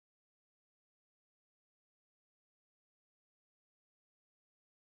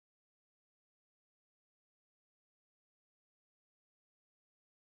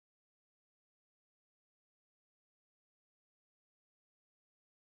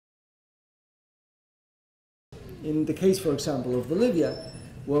in the case, for example, of Bolivia,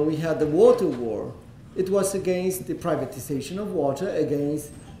 when we had the water war, it was against the privatization of water,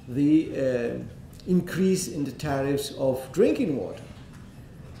 against the increase in the tariffs of drinking water.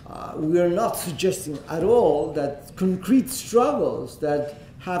 We are not suggesting at all that concrete struggles that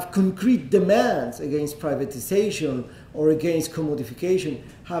have concrete demands against privatization or against commodification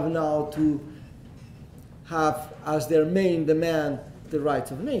have now to have as their main demand the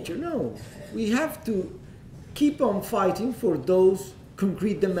rights of nature. No, we have to keep on fighting for those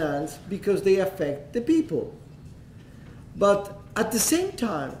concrete demands because they affect the people. But at the same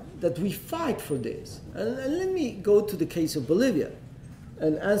time that we fight for this, and let me go to the case of Bolivia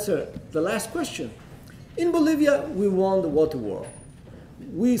and answer the last question. In Bolivia, we won the water war.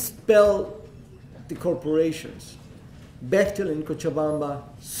 We expelled the corporations, Bechtel in Cochabamba,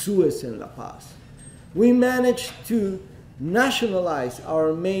 Suez in La Paz. We managed to nationalize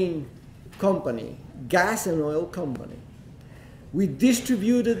our main company, gas and oil company. We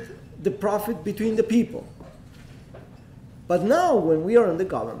distributed the profit between the people. But now, when we are in the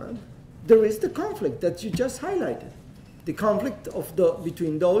government, there is the conflict that you just highlighted. The conflict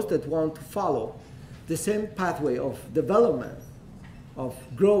between those that want to follow the same pathway of development, of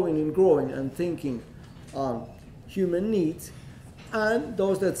growing and thinking on human needs, and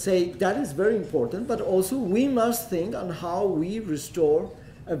those that say that is very important, but also we must think on how we restore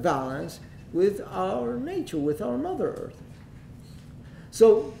a balance with our nature, with our Mother Earth.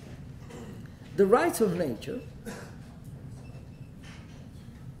 So the rights of nature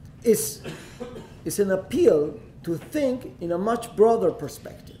is an appeal to think in a much broader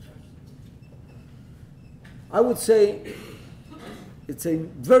perspective. I would say it's a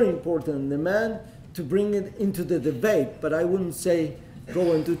very important demand to bring it into the debate, but I wouldn't say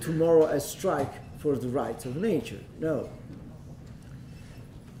go and do tomorrow a strike for the rights of nature. No.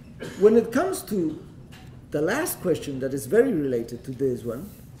 When it comes to the last question that is very related to this one,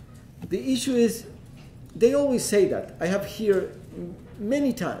 the issue is, they always say that. I have heard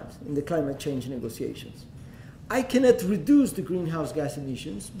many times in the climate change negotiations, I cannot reduce the greenhouse gas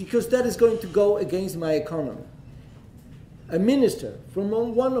emissions because that is going to go against my economy. A minister from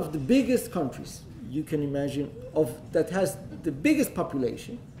one of the biggest countries you can imagine that has the biggest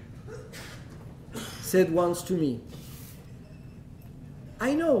population said once to me,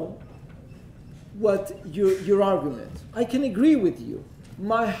 I know what your argument, I can agree with you.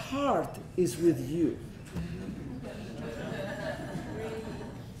 My heart is with you.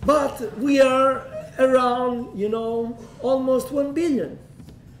 But we are around, almost 1 billion.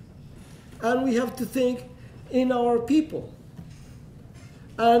 And we have to think in our people.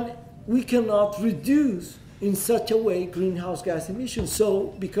 And we cannot reduce in such a way greenhouse gas emissions.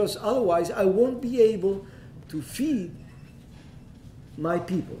 So, because otherwise I won't be able to feed my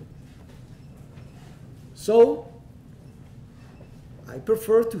people. So, I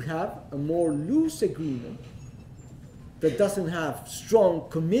prefer to have a more loose agreement that doesn't have strong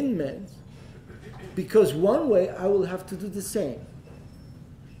commitments, because one way I will have to do the same.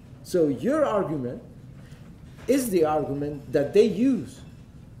 So your argument is the argument that they use.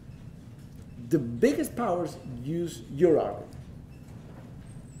 The biggest powers use your argument.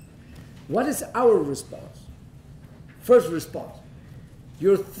 What is our response? First response.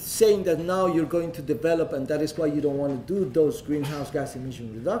 You're saying that now you're going to develop, and that is why you don't want to do those greenhouse gas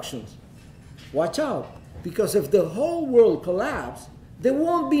emission reductions. Watch out, because if the whole world collapses, there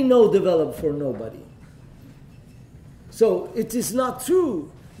won't be no development for nobody. So it is not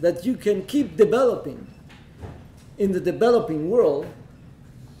true that you can keep developing in the developing world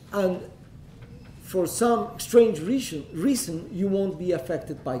and for some strange reason you won't be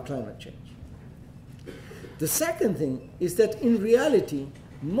affected by climate change. The second thing is that in reality,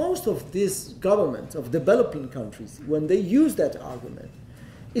 most of these governments of developing countries, when they use that argument,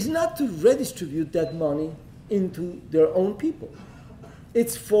 is not to redistribute that money into their own people.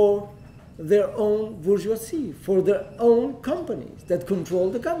 It's for their own bourgeoisie, for their own companies that control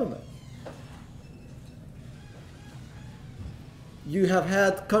the government. You have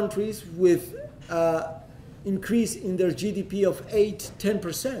had countries with increase in their GDP of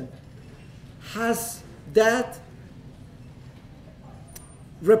 8–10%. Has that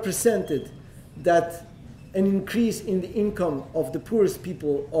represented that an increase in the income of the poorest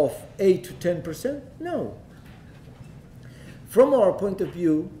people of 8–10%? No. From our point of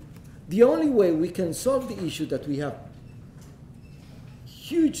view, the only way we can solve the issue that we have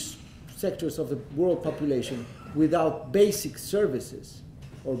huge sectors of the world population without basic services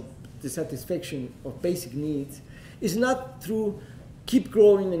or the satisfaction of basic needs is not through keep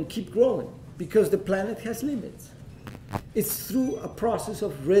growing and keep growing, because the planet has limits. It's through a process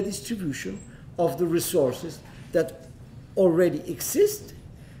of redistribution of the resources that already exist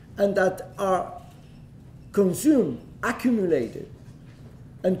and that are consumed, accumulated,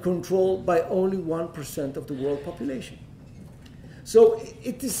 and controlled by only 1% of the world population. So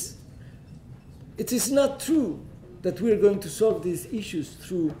it is not true that we are going to solve these issues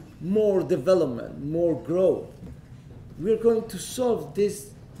through more development, more growth. We are going to solve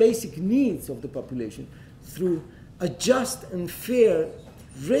these basic needs of the population through a just and fair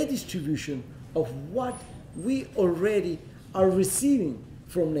redistribution of what we already are receiving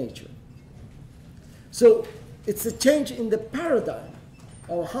from nature. So it's a change in the paradigm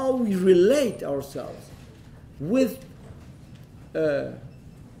of how we relate ourselves with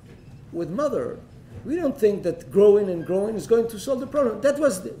Mother Earth. We don't think that growing and growing is going to solve the problem. That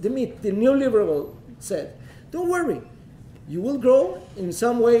was the myth. The neoliberal said, don't worry, you will grow. In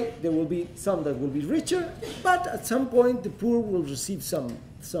some way, there will be some that will be richer, but at some point, the poor will receive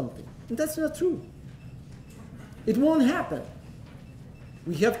something. And that's not true. It won't happen.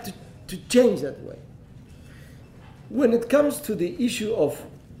 We have to change that way. When it comes to the issue of,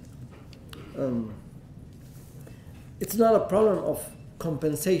 it's not a problem of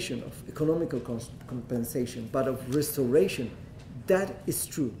compensation, of economical compensation, but of restoration. That is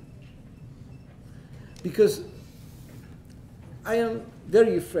true. Because I am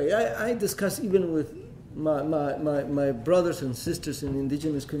very afraid. I discuss even with my brothers and sisters in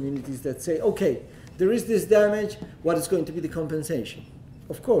indigenous communities that say, okay, there is this damage, what is going to be the compensation?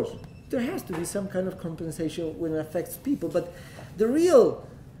 Of course, there has to be some kind of compensation when it affects people, but the real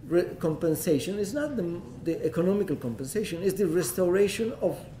compensation is not the economical compensation, it's the restoration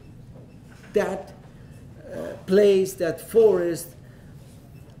of that place, that forest.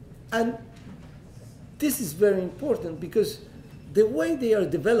 And this is very important because the way they are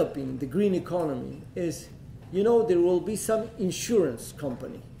developing the green economy is, there will be some insurance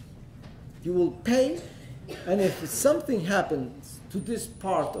company. You will pay, and if something happens to this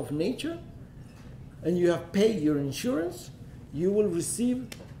part of nature, and you have paid your insurance, you will receive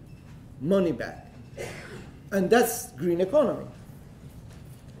money back. And that's green economy.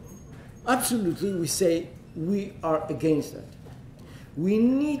 Absolutely, we say we are against that. We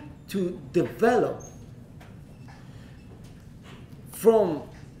need to develop from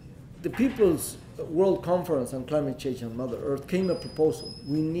the People's World Conference on Climate Change and Mother Earth came a proposal.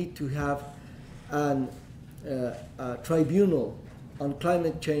 We need to have a tribunal on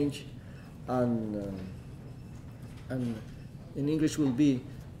climate change and in English will be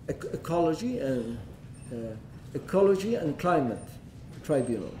ecology and climate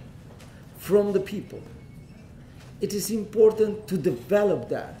tribunal from the people. It is important to develop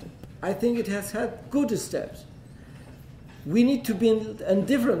that. I think it has had good steps. We need to build a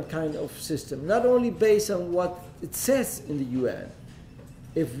different kind of system, not only based on what it says in the UN.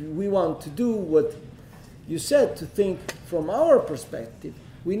 If we want to do what you said, to think from our perspective,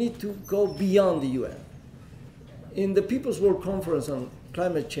 we need to go beyond the UN. In the People's World Conference on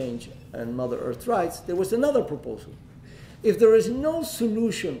Climate Change and Mother Earth Rights, there was another proposal. If there is no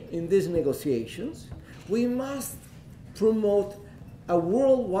solution in these negotiations, we must promote a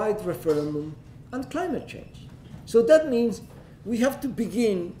worldwide referendum on climate change. So that means we have to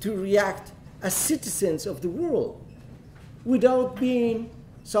begin to react as citizens of the world without being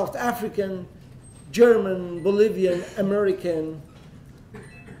South African, German, Bolivian, American.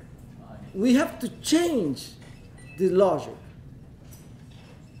 We have to change the logic.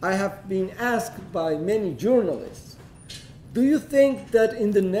 I have been asked by many journalists, do you think that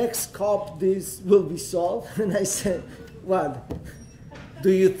in the next COP this will be solved? And I said, what?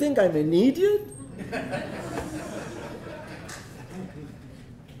 Do you think I'm an idiot?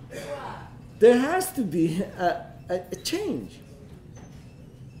 There has to be a change.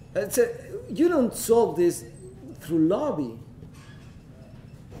 You don't solve this through lobby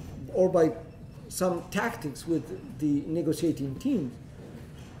or by some tactics with the negotiating team.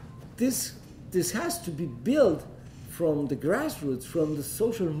 This has to be built from the grassroots, from the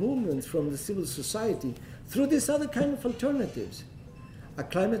social movements, from the civil society, through these other kind of alternatives. A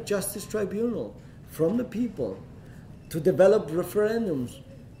climate justice tribunal from the people to develop referendums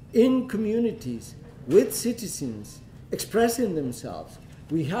in communities with citizens expressing themselves.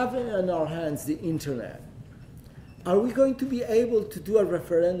 We have in our hands the internet. Are we going to be able to do a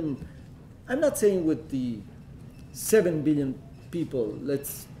referendum? I'm not saying with the 7 billion people,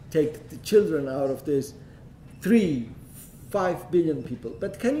 let's take the children out of this, 5 billion people.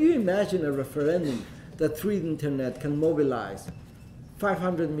 But can you imagine a referendum that through the internet can mobilize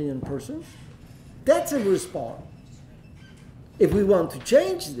 500 million persons? That's a response. If we want to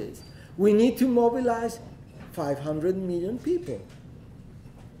change this, we need to mobilize 500 million people.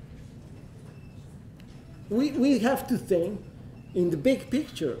 we have to think in the big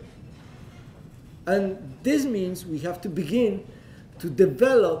picture. And this means we have to begin to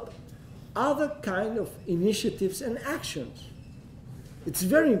develop other kind of initiatives and actions. It's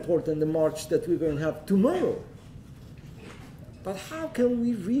very important, the march that we're going to have tomorrow. But how can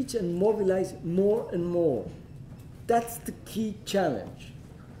we reach and mobilize more and more? That's the key challenge.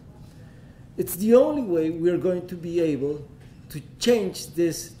 It's the only way we're going to be able to change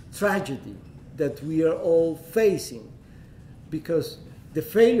this tragedy that we are all facing, because the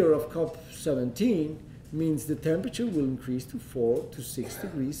failure of COP17 means the temperature will increase to 4 to 6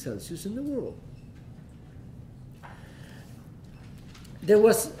 degrees Celsius in the world. There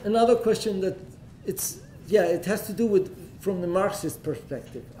was another question that it has to do with from the Marxist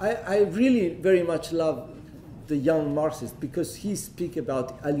perspective. I really very much love the young Marxist because he speaks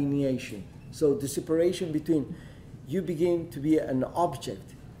about alienation. So the separation between you begin to be an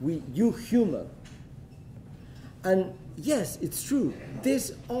object, you human. And yes, it's true.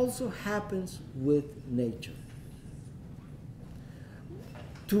 This also happens with nature.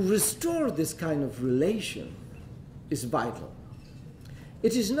 To restore this kind of relation is vital.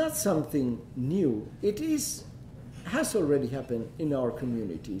 It is not something new. It has already happened in our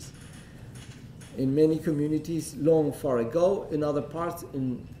communities. In many communities long far ago, in other parts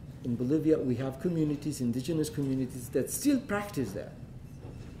in Bolivia, we have communities, indigenous communities, that still practice that.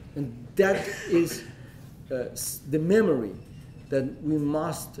 And that is the memory that we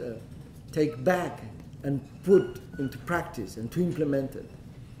must take back and put into practice and to implement it.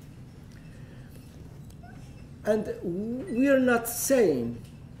 And we are not saying,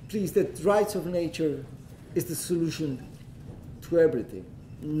 please, that rights of nature is the solution to everything.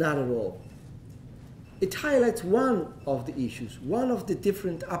 Not at all. It highlights one of the issues, one of the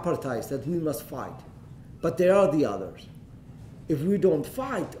different apartheids that we must fight. But there are the others. If we don't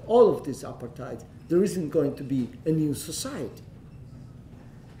fight all of these apartheids, there isn't going to be a new society.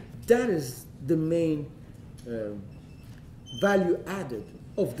 That is the main value added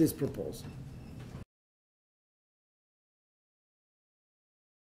of this proposal.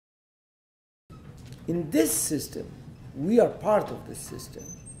 In this system, we are part of this system.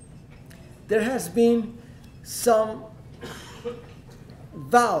 There has been some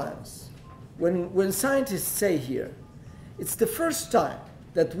balance. When scientists say here, it's the first time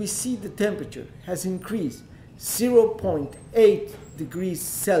that we see the temperature has increased 0.8 degrees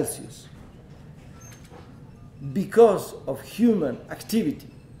Celsius because of human activity,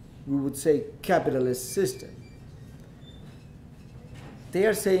 we would say capitalist system. They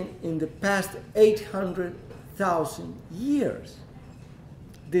are saying in the past 800,000 years,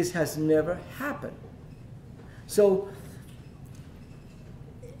 this has never happened. So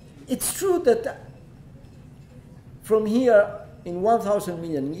it's true that from here in 1,000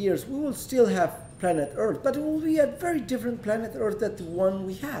 million years, we will still have planet Earth, but it will be a very different planet Earth than the one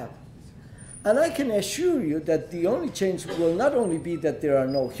we have. And I can assure you that the only change will not only be that there are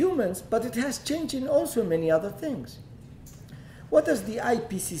no humans, but it has changed in also many other things. What does the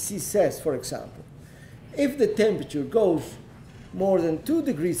IPCC says, for example? If the temperature goes more than 2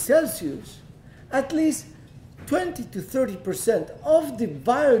 degrees Celsius, at least 20 to 30% of the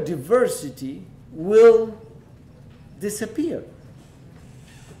biodiversity will disappear.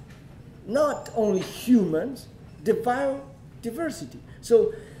 Not only humans, the biodiversity.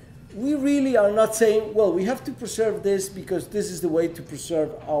 So we really are not saying, well, we have to preserve this because this is the way to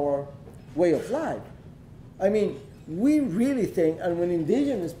preserve our way of life. I mean, we really think, and when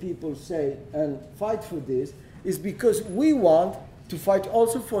indigenous people say and fight for this, is because we want to fight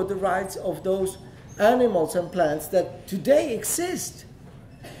also for the rights of those animals and plants that today exist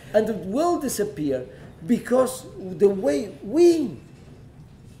and that will disappear because the way we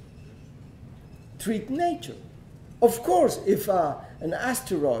treat nature. Of course, if an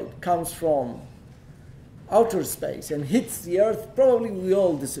asteroid comes from outer space and hits the Earth, probably we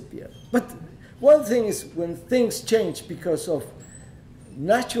all disappear. But one thing is when things change because of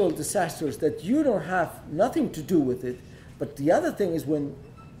natural disasters that you don't have nothing to do with it, but the other thing is when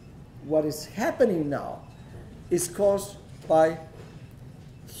what is happening now is caused by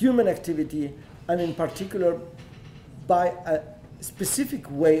human activity and in particular by a specific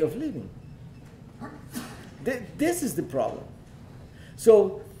way of living. This is the problem.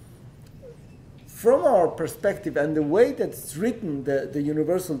 So from our perspective and the way that it's written, the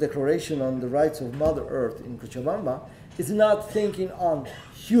Universal Declaration on the Rights of Mother Earth in Cochabamba, is not thinking on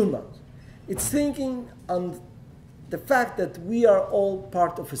humans. It's thinking on the fact that we are all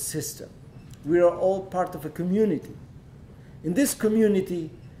part of a system. We are all part of a community. In this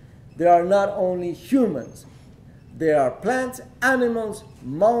community, there are not only humans. There are plants, animals,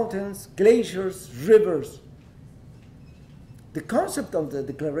 mountains, glaciers, rivers. The concept of the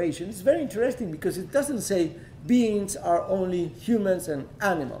declaration is very interesting because it doesn't say beings are only humans and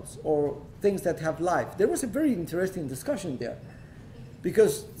animals or things that have life. There was a very interesting discussion there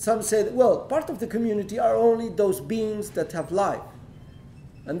because some said, well, part of the community are only those beings that have life.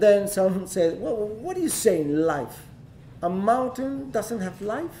 And then some said, well, what are you saying, life? A mountain doesn't have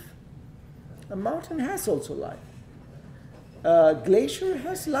life? A mountain has also life. A glacier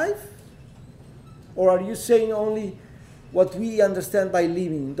has life? Or are you saying only what we understand by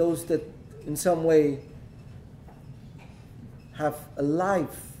living, those that in some way have a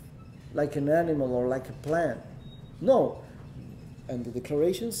life, like an animal or like a plant? No. And the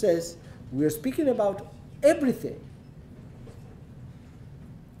declaration says we are speaking about everything.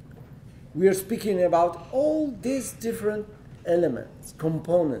 We are speaking about all these different elements,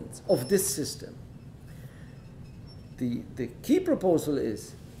 components of this system. The key proposal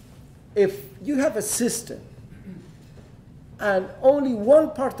is if you have a system and only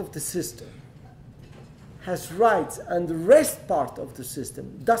one part of the system has rights and the rest part of the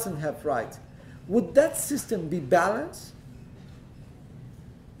system doesn't have rights, would that system be balanced?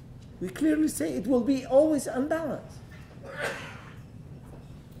 We clearly say it will be always unbalanced.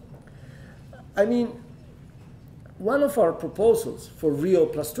 I mean, one of our proposals for Rio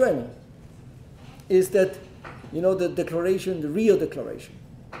Plus 20 is that, you know, the declaration, the Rio Declaration,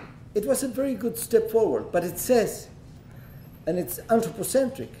 it was a very good step forward, but it says, and it's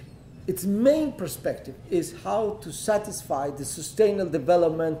anthropocentric, its main perspective is how to satisfy the sustainable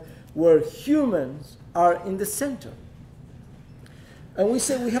development where humans are in the center. And we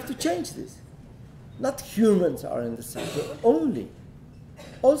say we have to change this. Not humans are in the center only.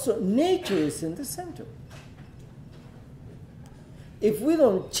 Also, nature is in the center. If we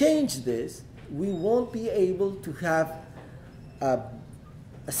don't change this, we won't be able to have a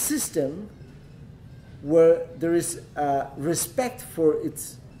system where there is respect for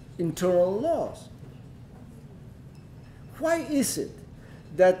its internal laws. Why is it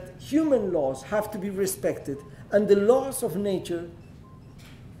that human laws have to be respected and the laws of nature,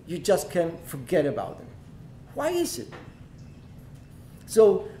 you just can forget about them? Why is it?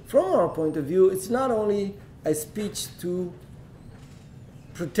 So from our point of view, it's not only a speech to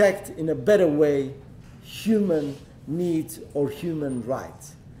protect in a better way human needs or human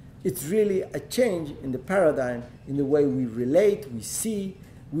rights. It's really a change in the paradigm, in the way we relate, we see,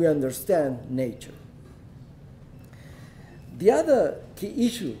 we understand nature. The other key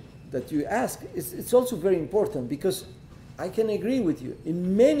issue that you ask is it's also very important because I can agree with you.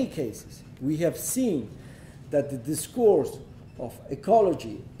 In many cases, we have seen that the discourse of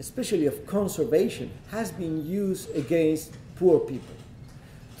ecology, especially of conservation, has been used against poor people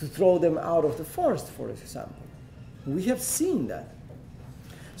to throw them out of the forest, for example. We have seen that.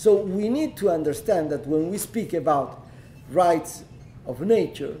 So we need to understand that when we speak about rights of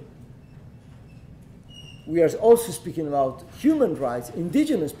nature, we are also speaking about human rights,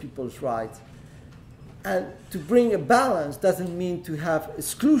 indigenous people's rights. And to bring a balance doesn't mean to have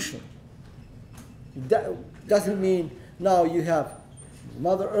exclusion. That doesn't mean now you have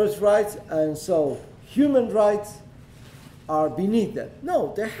Mother Earth's rights and so human rights are beneath that.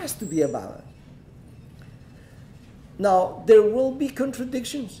 No, there has to be a balance. Now, there will be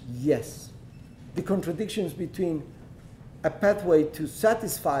contradictions, yes. The contradictions between a pathway to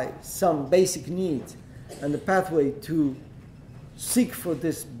satisfy some basic needs and the pathway to seek for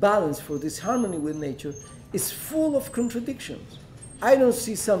this balance, for this harmony with nature, is full of contradictions. I don't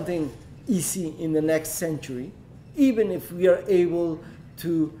see something easy in the next century, even if we are able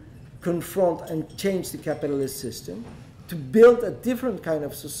to confront and change the capitalist system. To build a different kind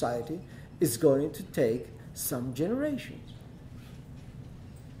of society is going to take some generations.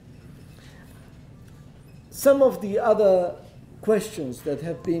 Some of the other questions that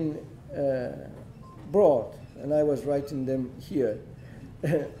have been brought, and I was writing them here,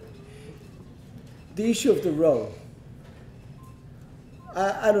 the issue of the road.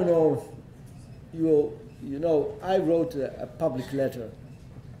 I don't know, you know, I wrote a public letter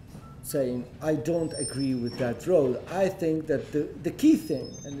saying I don't agree with that road. I think that the key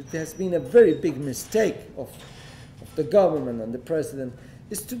thing, and it has been a very big mistake of the government and the president,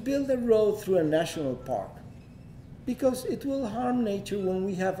 is to build a road through a national park, because it will harm nature when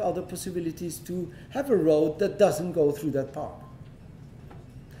we have other possibilities to have a road that doesn't go through that park.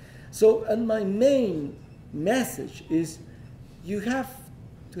 So, and my main message is you have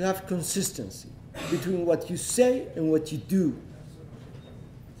to have consistency between what you say and what you do.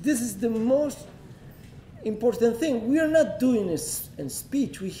 This is the most important thing. We are not doing this in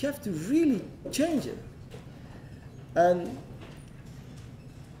speech. We have to really change it. And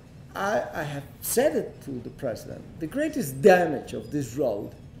I have said it to the president, the greatest damage of this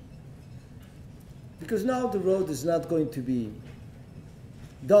road, because now the road is not going to be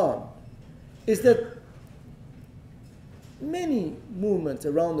done, is that many movements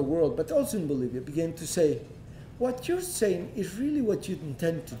around the world, but also in Bolivia, began to say, what you're saying is really what you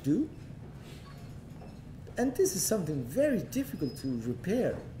intend to do? And this is something very difficult to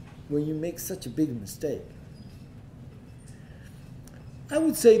repair when you make such a big mistake. I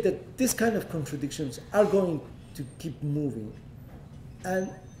would say that this kind of contradictions are going to keep moving. And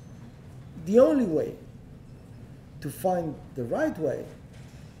the only way to find the right way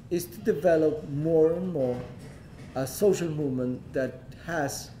is to develop more and more a social movement that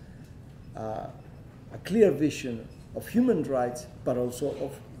has a clear vision of human rights, but also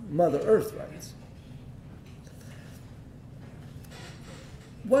of Mother Earth rights.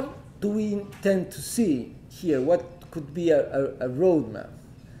 What do we intend to see here? What could be a roadmap?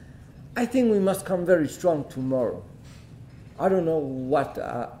 I think we must come very strong tomorrow. I don't know what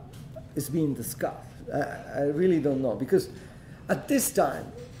is being discussed. I really don't know, because at this time,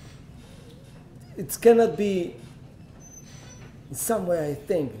 it cannot be, in some way I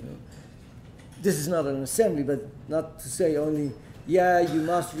think, this is not an assembly, but not to say only, yeah, you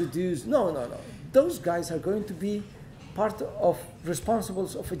must reduce. No, no, no. Those guys are going to be part of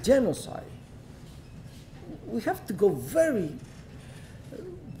responsibles of a genocide. We have to go be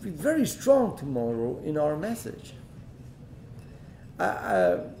very strong tomorrow in our message.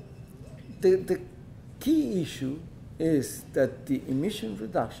 The key issue is that the emission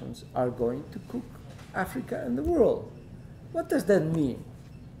reductions are going to cook Africa and the world. What does that mean?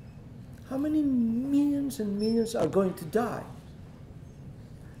 How many millions and millions are going to die?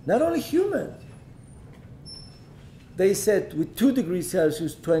 Not only humans. They said with 2 degrees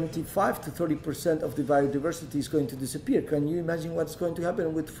Celsius, 25 to 30% of the biodiversity is going to disappear. Can you imagine what's going to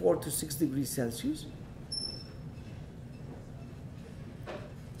happen with 4 to 6 degrees Celsius?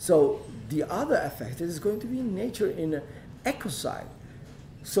 So the other effect is going to be in nature, in an ecocide.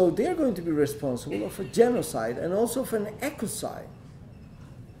 So they're going to be responsible of a genocide and also of an ecocide.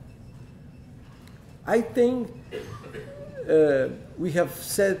 I think we have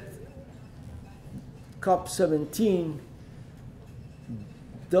said COP17,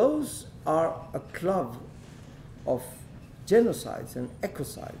 those are a club of genocides and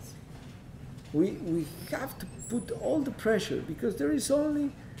ecocides. We have to put all the pressure, because there is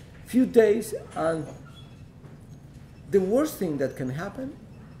only few days, and the worst thing that can happen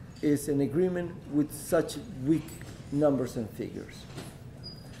is an agreement with such weak numbers and figures.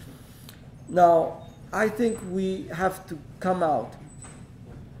 Now, I think we have to come out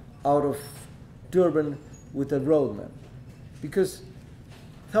of Durban with a roadmap, because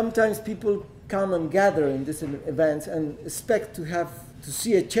sometimes people come and gather in these events and expect to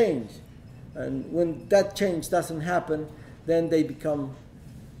see a change, and when that change doesn't happen, then they become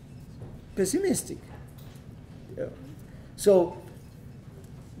pessimistic. Yeah. So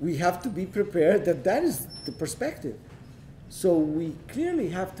we have to be prepared that is the perspective. So we clearly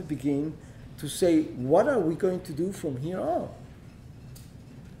have to begin to say, what are we going to do from here on?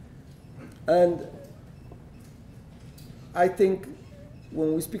 And I think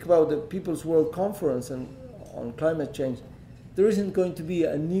when we speak about the People's World Conference on climate change, there isn't going to be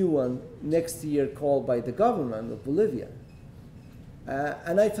a new one next year called by the government of Bolivia.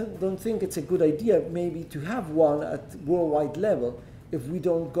 And I don't think it's a good idea maybe to have one at worldwide level if we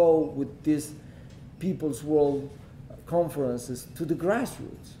don't go with these People's World Conferences to the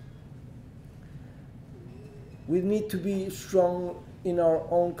grassroots. We need to be strong in our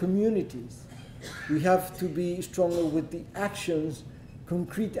own communities. We have to be stronger with the actions,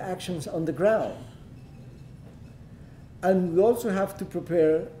 concrete actions on the ground. And we also have to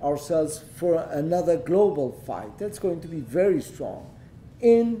prepare ourselves for another global fight that's going to be very strong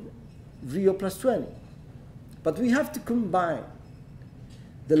in Rio +20. But we have to combine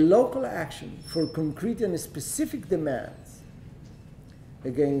the local action for concrete and specific demands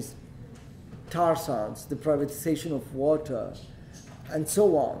against tar sands, the privatization of water, and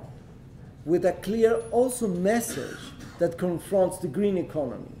so on, with a clear also message that confronts the green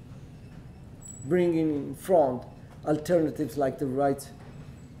economy, bringing in front alternatives like the rights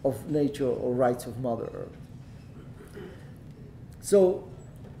of nature or rights of Mother Earth. So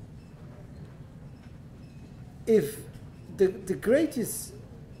if the greatest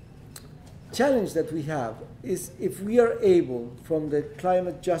challenge that we have is if we are able, from the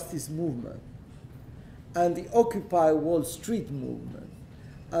climate justice movement and the Occupy Wall Street movement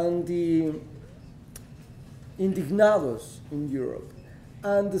and the Indignados in Europe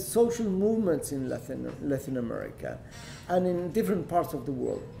and the social movements in Latin America and in different parts of the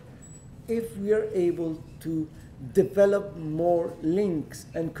world, if we are able to develop more links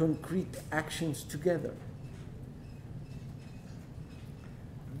and concrete actions together.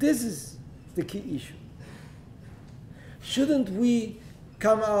 This is the key issue. Shouldn't we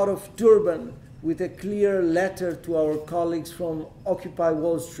come out of Durban with a clear letter to our colleagues from Occupy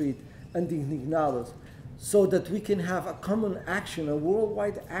Wall Street and Indignados, so that we can have a common action, a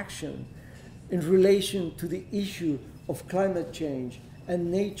worldwide action in relation to the issue of climate change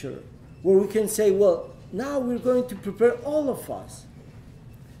and nature, where we can say, well, now we're going to prepare all of us.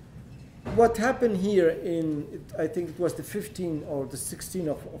 What happened here in, I think it was the 15th or the 16th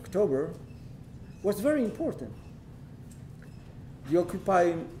of October, was very important. The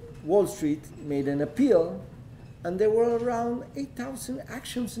Occupy Wall Street made an appeal, and there were around 8,000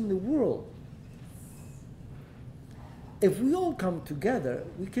 actions in the world. If we all come together,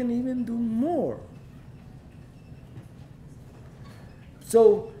 we can even do more.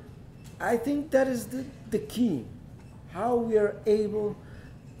 So I think that is the key, how we are able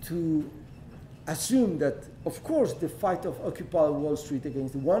to assume that, of course, the fight of Occupy Wall Street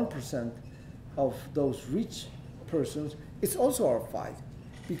against the 1% of those rich persons is also our fight.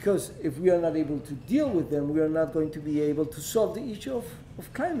 Because if we are not able to deal with them, we are not going to be able to solve the issue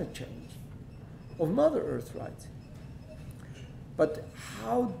of climate change, of Mother Earth rights. But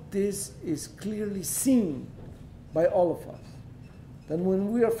how this is clearly seen by all of us, that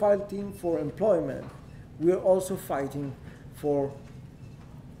when we are fighting for employment, we are also fighting for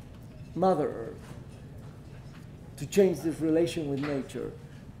Mother Earth, to change this relation with nature,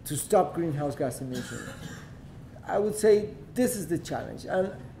 to stop greenhouse gas emissions. I would say this is the challenge,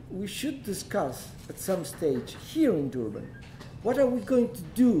 and we should discuss at some stage here in Durban, what are we going to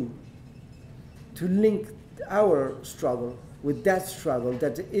do to link our struggle with that struggle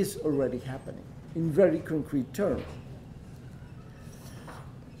that is already happening in very concrete terms.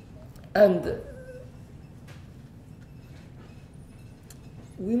 And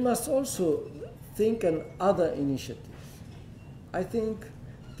we must also think on other initiatives. I think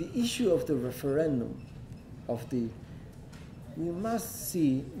the issue of the referendum, we must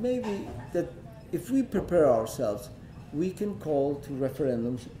see maybe that if we prepare ourselves, we can call to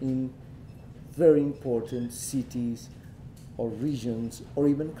referendums in very important cities or regions or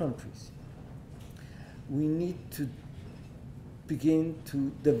even countries. We need to begin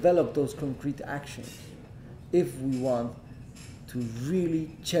to develop those concrete actions if we want to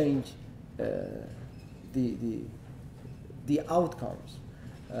really change the outcomes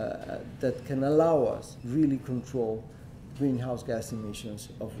that can allow us really control greenhouse gas emissions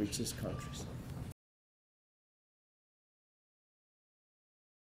of richest countries.